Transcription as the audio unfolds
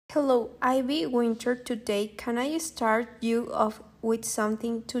Hello, Ivy Winter today. Can I start you off with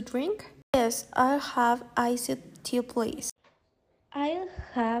something to drink? Yes, I'll have iced tea, please. I'll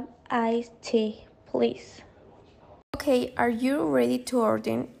have iced tea, please. Okay, are you ready to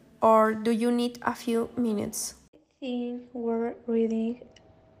order or do you need a few minutes? I think we're ready.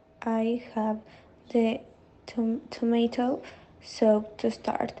 I have the tomato soup to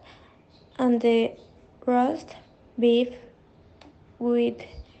start and the roast beef with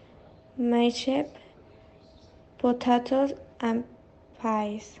mashed potatoes and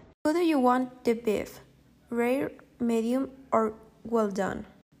pies. How do you want the beef? Rare, medium, or well done?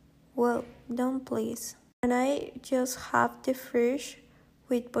 Well done, please. And I just have the fish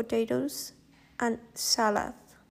with potatoes and salad.